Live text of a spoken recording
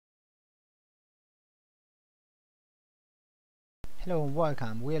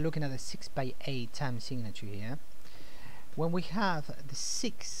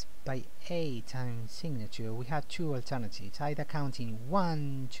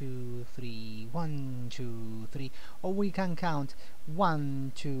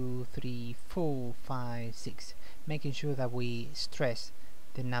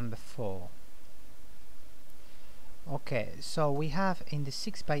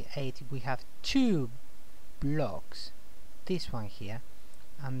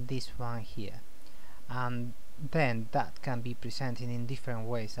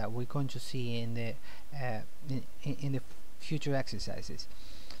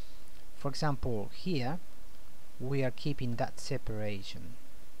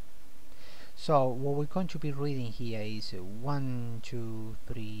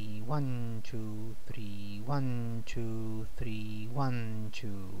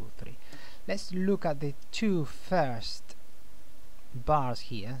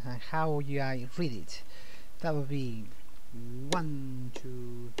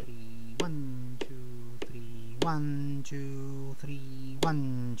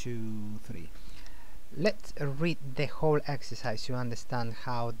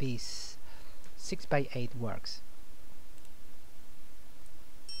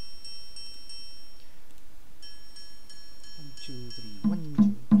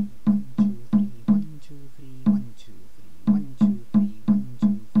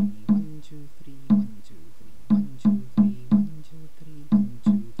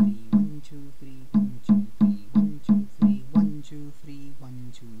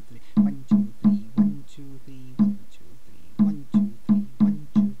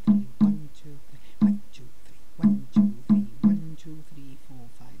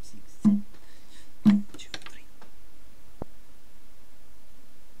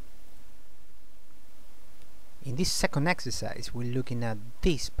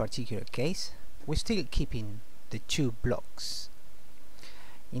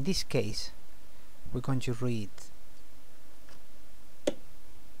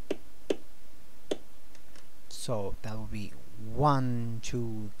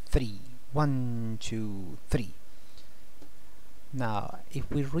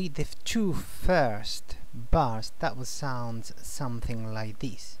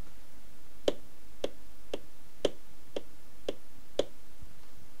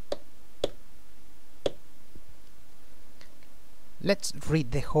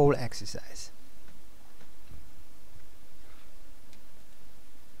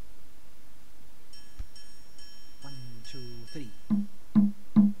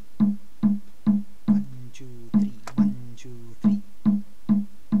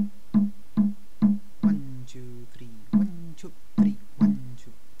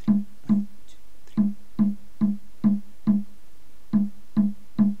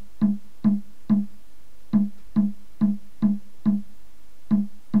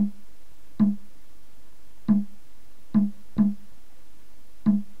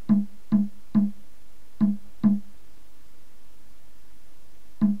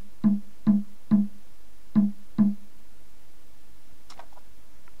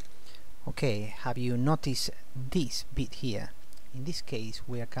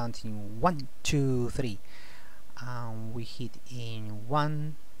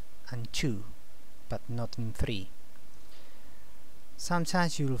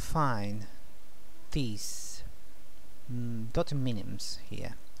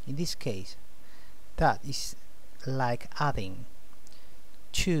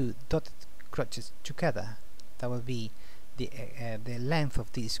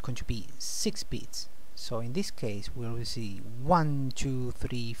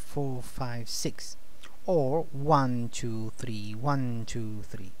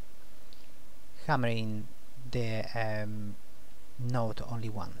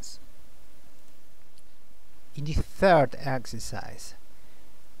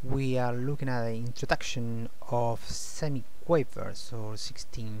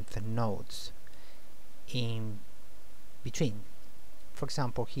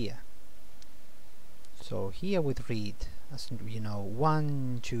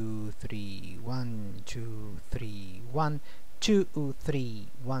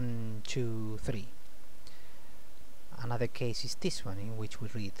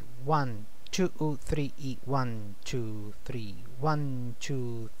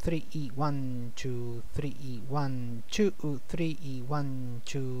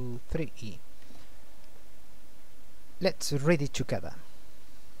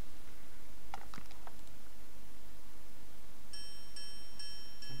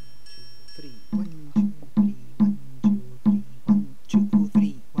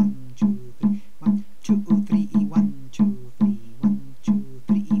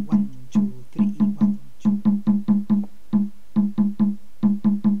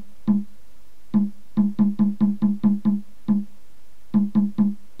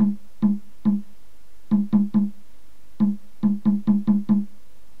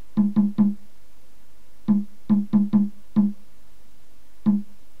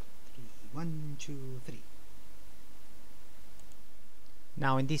2, 3.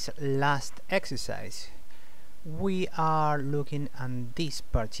 Now in this last exercise we are looking at this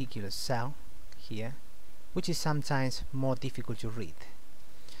particular cell here, which is sometimes more difficult to read,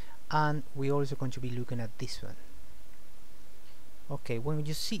 and we're also going to be looking at this one. Okay, when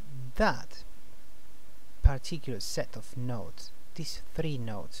you see that particular set of nodes, these 3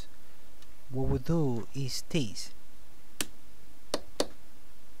 nodes, what we do is this.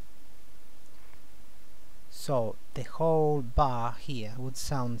 So the whole bar here would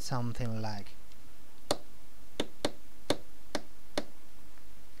sound something like.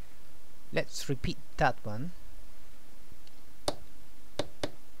 Let's repeat that one.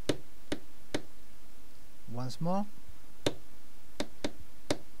 Once more.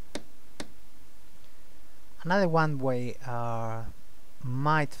 Another one way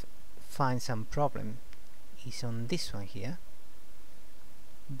might find some problem is on this one here.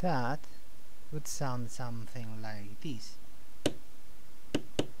 That would sound something like this.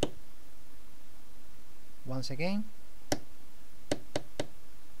 Once again.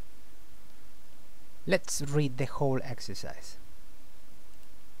 Let's read the whole exercise.